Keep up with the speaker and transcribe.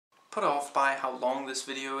put off by how long this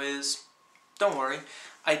video is, don't worry.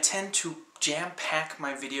 I tend to jam-pack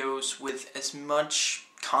my videos with as much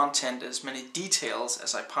content, as many details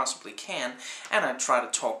as I possibly can, and I try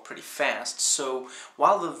to talk pretty fast. So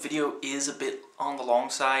while the video is a bit on the long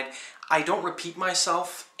side, I don't repeat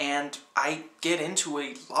myself, and I get into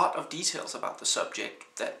a lot of details about the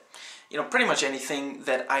subject that, pretty much anything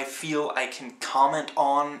that I feel I can comment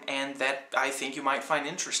on and that I think you might find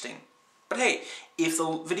interesting. But hey, if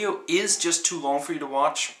the video is just too long for you to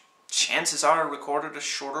watch, chances are I recorded a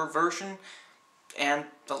shorter version, and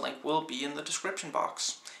the link will be in the description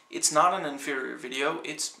box. It's not an inferior video,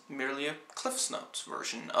 it's merely a CliffsNotes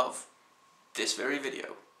version of this very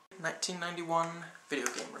video. 1991 video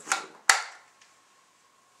game review.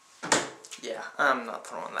 Yeah, I'm not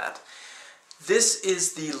throwing that. This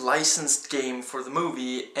is the licensed game for the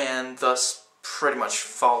movie, and thus pretty much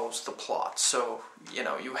follows the plot. So,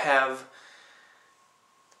 you have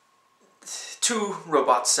two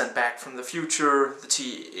robots sent back from the future, the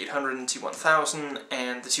T-800 and T-1000,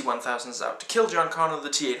 and the T-1000 is out to kill John Connor,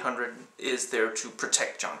 the T-800 is there to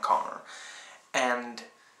protect John Connor. And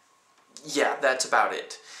yeah, that's about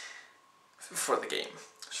it for the game,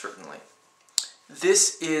 certainly.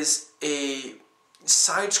 This is a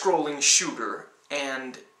side-scrolling shooter,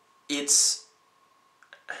 and it's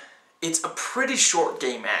a pretty short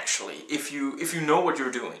game, actually, if you know what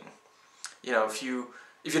you're doing. If you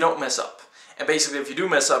don't mess up. And basically, if you do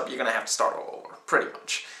mess up, you're gonna have to start all over, pretty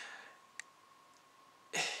much.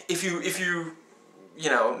 If you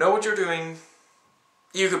know what you're doing,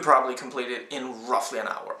 you could probably complete it in roughly an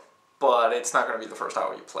hour, but it's not gonna be the first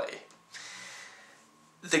hour you play.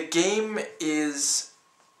 The game is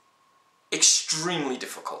extremely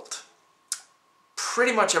difficult.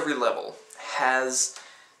 Pretty much every level has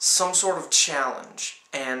some sort of challenge,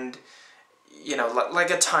 and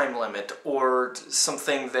like a time limit, or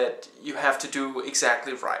something that you have to do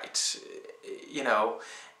exactly right,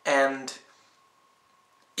 and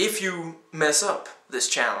if you mess up this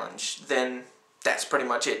challenge, then that's pretty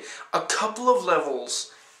much it. A couple of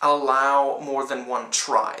levels allow more than one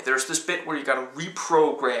try. There's this bit where you gotta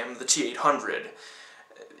reprogram the T-800,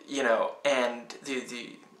 and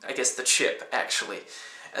I guess the chip, actually,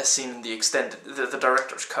 as seen in the the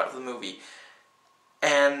director's cut of the movie.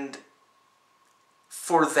 And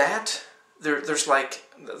for that, there's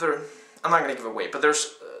I'm not going to give away, but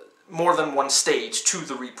there's more than one stage to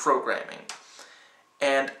the reprogramming.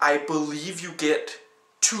 And I believe you get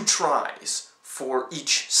 2 tries for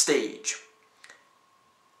each stage.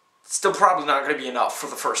 Still probably not going to be enough for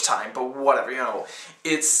the first time, but whatever,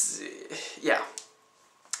 yeah.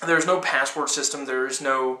 There's no password system, there's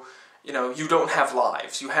no, you don't have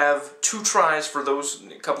lives. You have 2 tries for those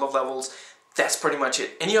couple of levels. That's pretty much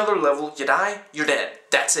it. Any other level, you die, you're dead.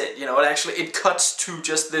 That's it. It cuts to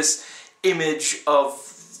just this image of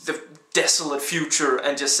the desolate future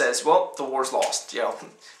and just says, well, the war's lost,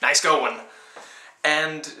 nice going.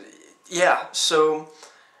 And yeah, so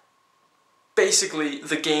basically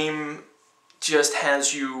the game just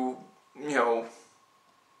has you,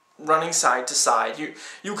 running side to side.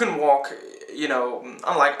 You can walk,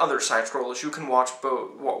 unlike other side scrollers, you can walk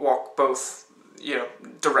both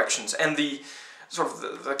directions, and the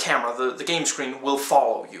camera, the game screen will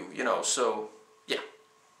follow you, so yeah.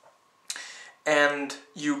 And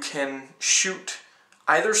you can shoot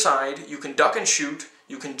either side, you can duck and shoot,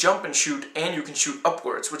 you can jump and shoot, and you can shoot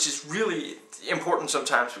upwards, which is really important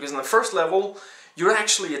sometimes, because in the first level, you're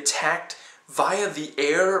actually attacked via the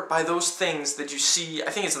air by those things that you see. I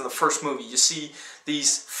think it's in the first movie, you see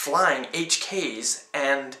these flying HKs,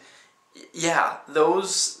 and yeah,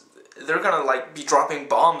 they're gonna be dropping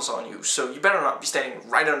bombs on you, so you better not be standing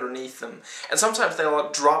right underneath them. And sometimes they'll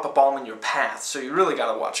drop a bomb in your path, so you really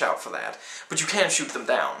gotta watch out for that. But you can shoot them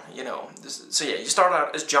down, So yeah, you start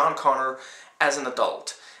out as John Connor as an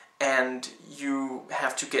adult, and you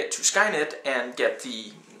have to get to Skynet and get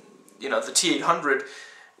the T-800,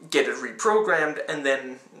 get it reprogrammed, and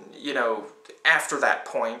then, after that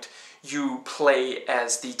point, you play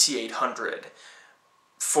as the T-800.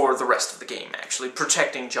 For the rest of the game, actually,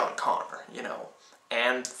 protecting John Connor,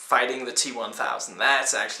 and fighting the T-1000.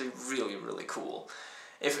 That's actually really, really cool.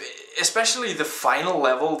 Especially the final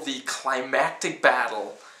level, the climactic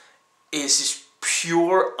battle, is just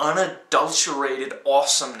pure, unadulterated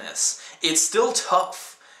awesomeness. It's still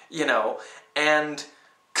tough, and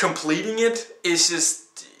completing it is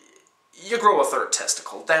just, you grow a 3rd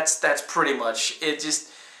testicle. That's pretty much it.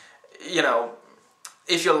 Just,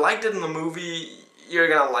 if you liked it in the movie, you're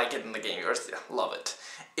gonna like it in the game. You're gonna love it.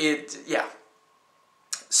 Yeah.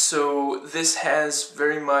 So this has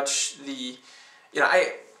very much the,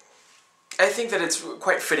 I I think that it's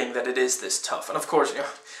quite fitting that it is this tough. And of course, you know,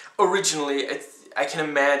 originally, I can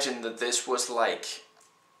imagine that this was like...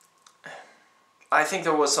 I think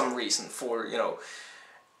there was some reason for, you know,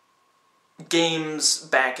 games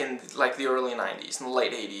back in like the early 90s and the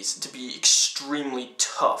late 80s to be extremely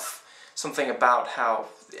tough. Something about how,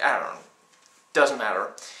 I don't know, doesn't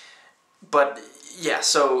matter. But yeah,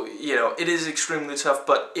 so, you know, it is extremely tough,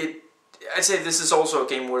 but I'd say this is also a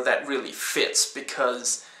game where that really fits,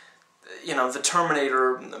 because, you know, the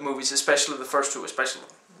Terminator movies, especially the first two,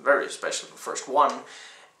 very especially the first one,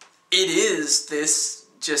 it is this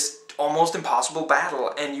just almost impossible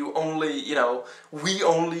battle, and you only, you know, we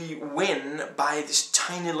only win by this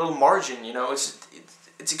tiny little margin, you know, it's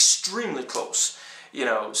extremely close, you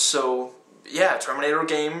know, so, yeah, Terminator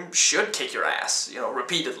game should kick your ass, you know,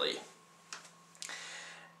 repeatedly.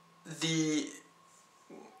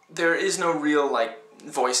 There is no real, like,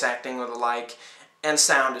 voice acting or the like, and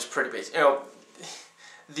sound is pretty basic, you know,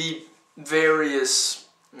 the various,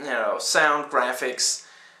 you know, sound, graphics,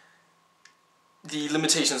 the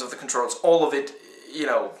limitations of the controls, all of it, you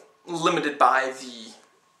know, limited by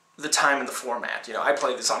the time and the format. You know, I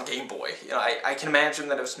played this on Game Boy. You know, I can imagine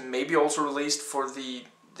that it was maybe also released for the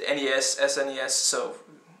NES, SNES, so,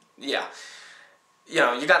 yeah. You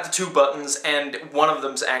know, you got the two buttons, and one of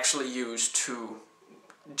them's actually used to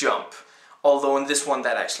jump. Although in this one,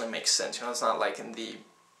 that actually makes sense. You know, it's not like in the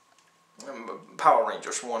Power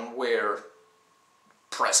Rangers one, where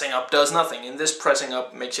pressing up does nothing. In this, pressing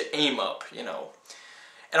up makes you aim up, you know.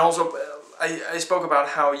 And also, I spoke about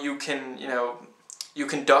how you can, you know, you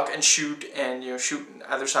can duck and shoot, and, you know, shoot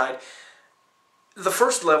either side. The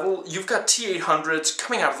first level, you've got T-800s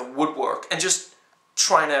coming out of the woodwork and just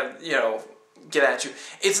trying to, you know, get at you.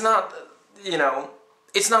 It's not, you know,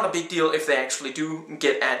 it's not a big deal if they actually do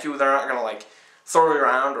get at you. They're not going to, like, throw you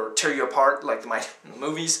around or tear you apart like they might in the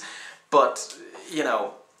movies. But, you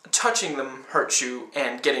know, touching them hurts you,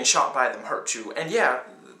 and getting shot by them hurts you. And yeah,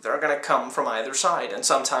 they're going to come from either side, and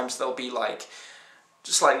sometimes they'll be, like,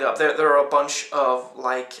 just slightly up. There are a bunch of,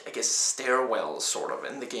 like, I guess, stairwells, sort of,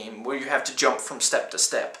 in the game, where you have to jump from step to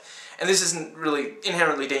step. And this isn't really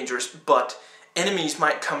inherently dangerous, but enemies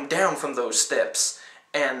might come down from those steps,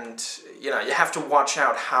 and, you know, you have to watch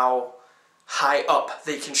out how high up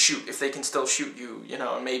they can shoot, if they can still shoot you, you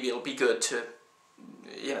know, and maybe it'll be good to,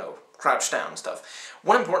 you know, crouch down and stuff.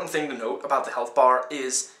 One important thing to note about the health bar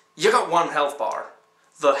is you got one health bar.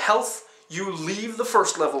 The health you leave the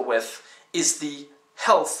first level with is the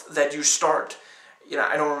health that you start. You know,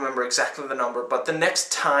 I don't remember exactly the number, but the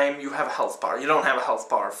next time you have a health bar, you don't have a health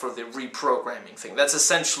bar for the reprogramming thing. That's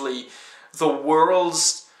essentially the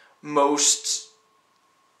world's most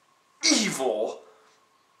evil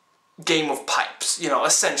game of pipes, you know,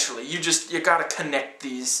 essentially. You gotta connect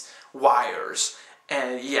these wires.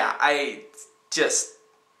 And yeah,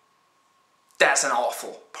 that's an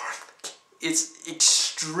awful part of the game. It's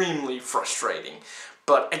extremely frustrating,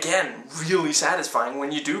 but again, really satisfying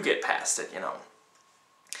when you do get past it, you know.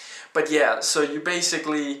 But yeah, so you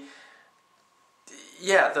basically,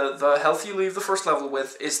 yeah, the health you leave the first level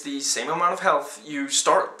with is the same amount of health you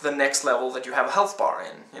start the next level that you have a health bar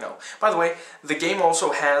in, you know. By the way, the game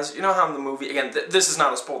also has, you know how in the movie, again, this is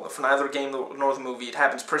not a spoiler for neither the game nor the movie, it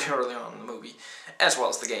happens pretty early on in the movie, as well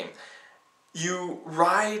as the game. You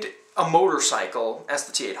ride a motorcycle as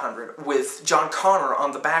the T-800 with John Connor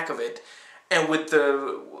on the back of it, and with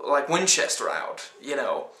the, like, Winchester out, you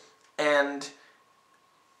know, and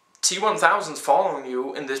T-1000's following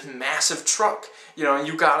you in this massive truck, you know, and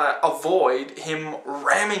you gotta avoid him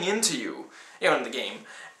ramming into you, you know, in the game.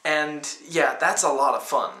 And yeah, that's a lot of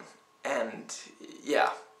fun. And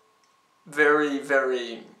yeah, very,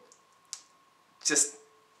 very just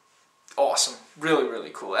awesome. Really,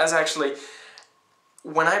 really cool. As actually,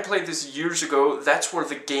 when I played this years ago, that's where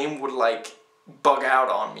the game would, like, bug out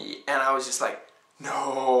on me, and I was just like,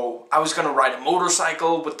 no, I was gonna ride a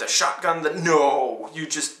motorcycle with the shotgun, no,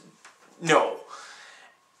 no.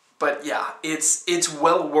 But yeah, it's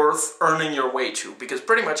well worth earning your way to, because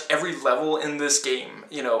pretty much every level in this game,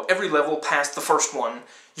 you know, every level past the first one,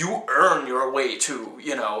 you earn your way to,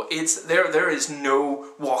 you know, there is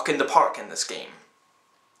no walk in the park in this game.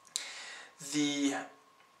 The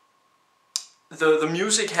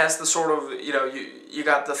music has the sort of, you know, you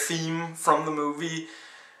got the theme from the movie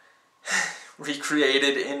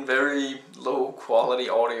recreated in very low quality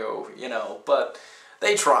audio, you know, but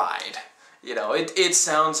they tried. You know, it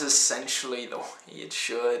sounds essentially the way it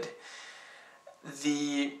should.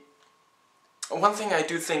 The one thing I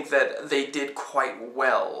do think that they did quite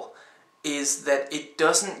well is that it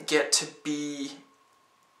doesn't get to be...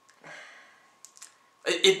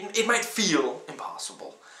 It might feel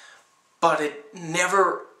impossible, but it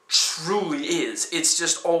never truly is. It's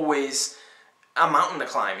just always a mountain to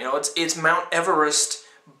climb. You know, it's Mount Everest,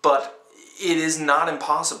 but it is not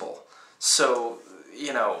impossible. So,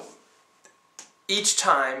 you know, each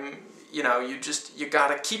time, you know, you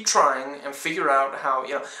gotta keep trying and figure out how,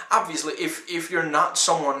 you know, obviously if you're not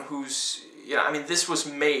someone who's, you know, I mean, this was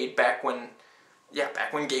made back when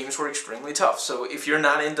games were extremely tough. So if you're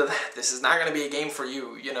not into that, this is not going to be a game for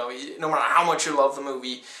you. You know, no matter how much you love the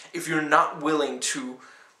movie, if you're not willing to,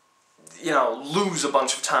 you know, lose a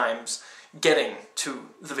bunch of times getting to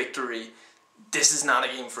the victory, this is not a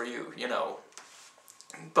game for you, you know.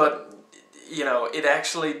 But, you know, it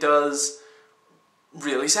actually does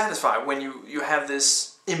really satisfy when you have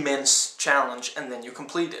this immense challenge and then you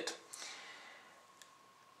complete it.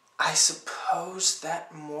 I suppose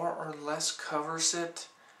that more or less covers it.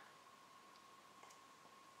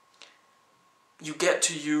 You get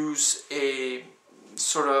to use a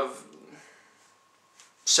sort of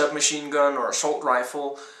submachine gun or assault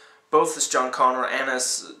rifle, both as John Connor and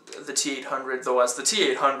as the T-800, though as the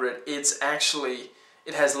T-800,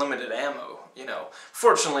 it has limited ammo, you know.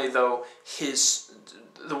 Fortunately, though,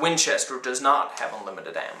 the Winchester does not have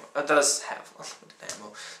unlimited ammo. It does have unlimited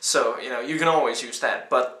ammo, so, you know, you can always use that,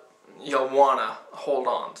 but you'll want to hold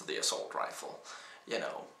on to the assault rifle, you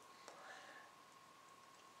know.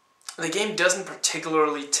 The game doesn't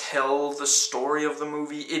particularly tell the story of the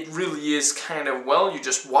movie. It really is kind of, well, you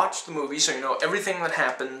just watch the movie, so you know everything that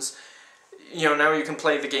happens. You know, now you can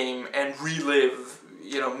play the game and relive,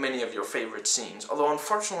 you know, many of your favorite scenes. Although,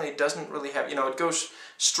 unfortunately, it doesn't really have, you know, it goes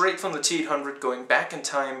straight from the T-800 going back in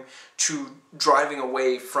time to driving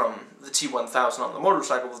away from the T-1000 on the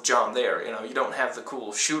motorcycle with John there. You know, you don't have the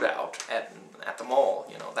cool shootout at the mall,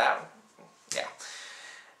 you know, that, yeah.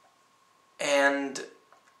 And,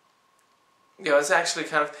 you know, it's actually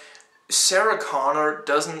kind of, Sarah Connor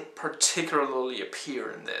doesn't particularly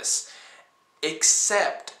appear in this,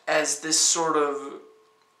 except as this sort of,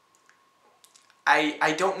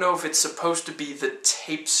 I don't know if it's supposed to be the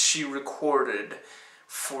tapes she recorded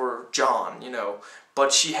for John, you know,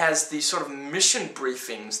 but she has these sort of mission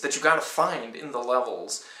briefings that you gotta find in the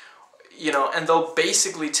levels, you know, and they'll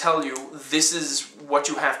basically tell you this is what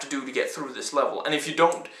you have to do to get through this level. And if you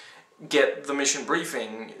don't get the mission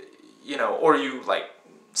briefing, you know, or you like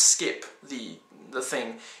skip the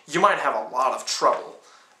thing, you might have a lot of trouble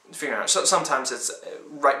figuring out. So sometimes it's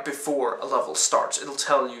right before a level starts. It'll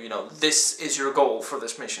tell you, you know, this is your goal for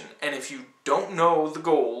this mission. And if you don't know the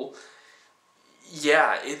goal,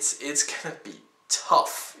 yeah, it's gonna be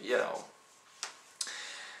tough, you know.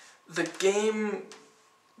 The game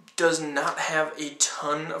does not have a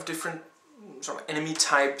ton of different sort of enemy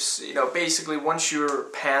types. You know, basically once you're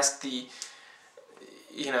past the,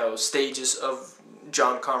 you know, stages of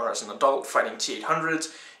John Connor as an adult fighting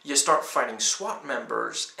T-800s, you start fighting SWAT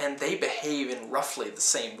members, and they behave in roughly the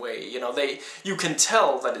same way. You know, you can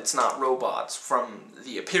tell that it's not robots from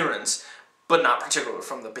the appearance, but not particularly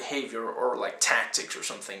from the behavior or like tactics or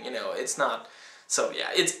something. You know, it's not. So yeah,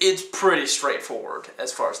 it's pretty straightforward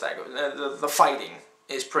as far as that goes. The fighting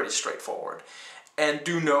is pretty straightforward, and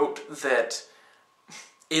do note that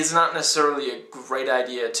it's not necessarily a great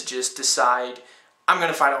idea to just decide, I'm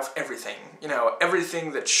going to fight off everything. You know,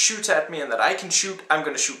 everything that shoots at me and that I can shoot, I'm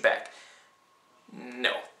going to shoot back.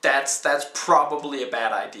 No, that's probably a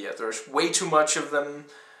bad idea. There's way too much of them,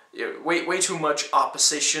 way too much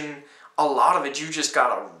opposition. A lot of it you just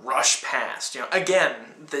gotta rush past. You know, again,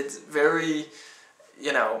 that's very,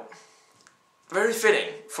 you know, very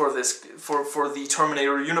fitting for this, for the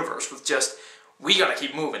Terminator universe, with just, we gotta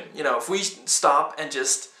keep moving. You know, if we stop and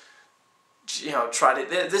just, you know, try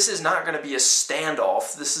to, this is not going to be a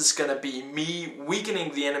standoff. This is going to be me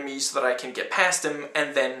weakening the enemies so that I can get past them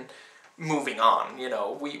and then moving on. You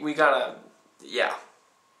know, we gotta, yeah.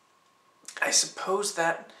 I suppose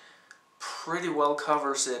that pretty well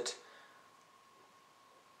covers it.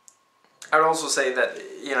 I would also say that,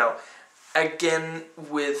 you know, again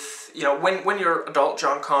with, you know, when you're adult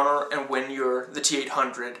John Connor and when you're the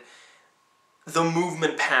T-800, the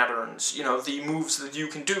movement patterns, you know, the moves that you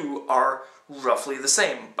can do are roughly the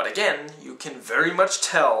same. But again, you can very much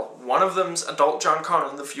tell one of them's adult John Connor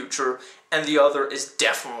in the future and the other is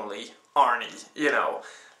definitely Arnie, you know.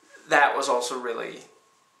 That was also really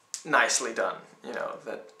nicely done, you know,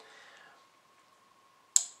 that,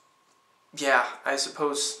 yeah, I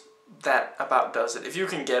suppose that about does it. If you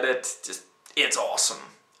can get it, just, it's awesome.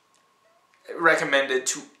 Recommended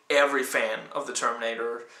to every fan of the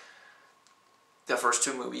Terminator, the first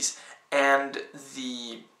two movies, and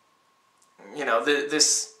the, you know,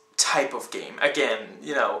 this type of game. Again,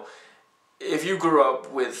 you know, if you grew up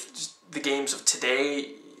with just the games of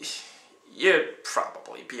today, you'd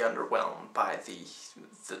probably be underwhelmed by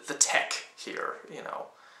the tech here, you know.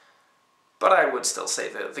 But I would still say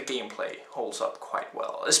that the gameplay holds up quite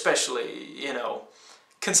well, especially, you know,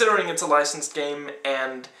 considering it's a licensed game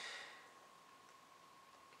and,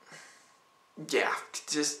 yeah,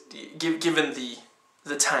 just given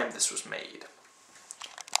the time this was made.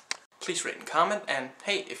 Please rate and comment, and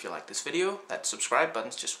hey, if you like this video, that subscribe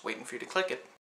button's just waiting for you to click it.